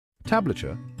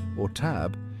Tablature, or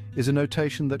tab, is a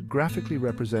notation that graphically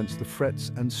represents the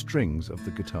frets and strings of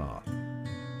the guitar.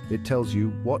 It tells you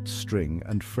what string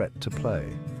and fret to play.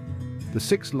 The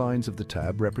 6 lines of the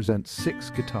tab represent 6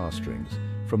 guitar strings,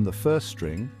 from the first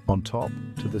string on top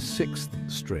to the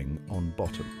 6th string on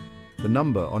bottom. The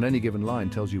number on any given line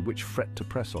tells you which fret to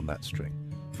press on that string.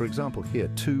 For example, here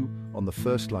 2 on the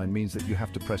first line means that you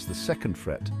have to press the 2nd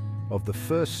fret of the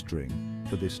first string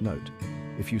for this note.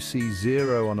 If you see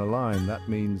 0 on a line, that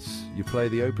means you play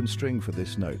the open string for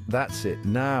this note. That's it.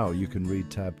 Now you can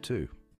read tab 2.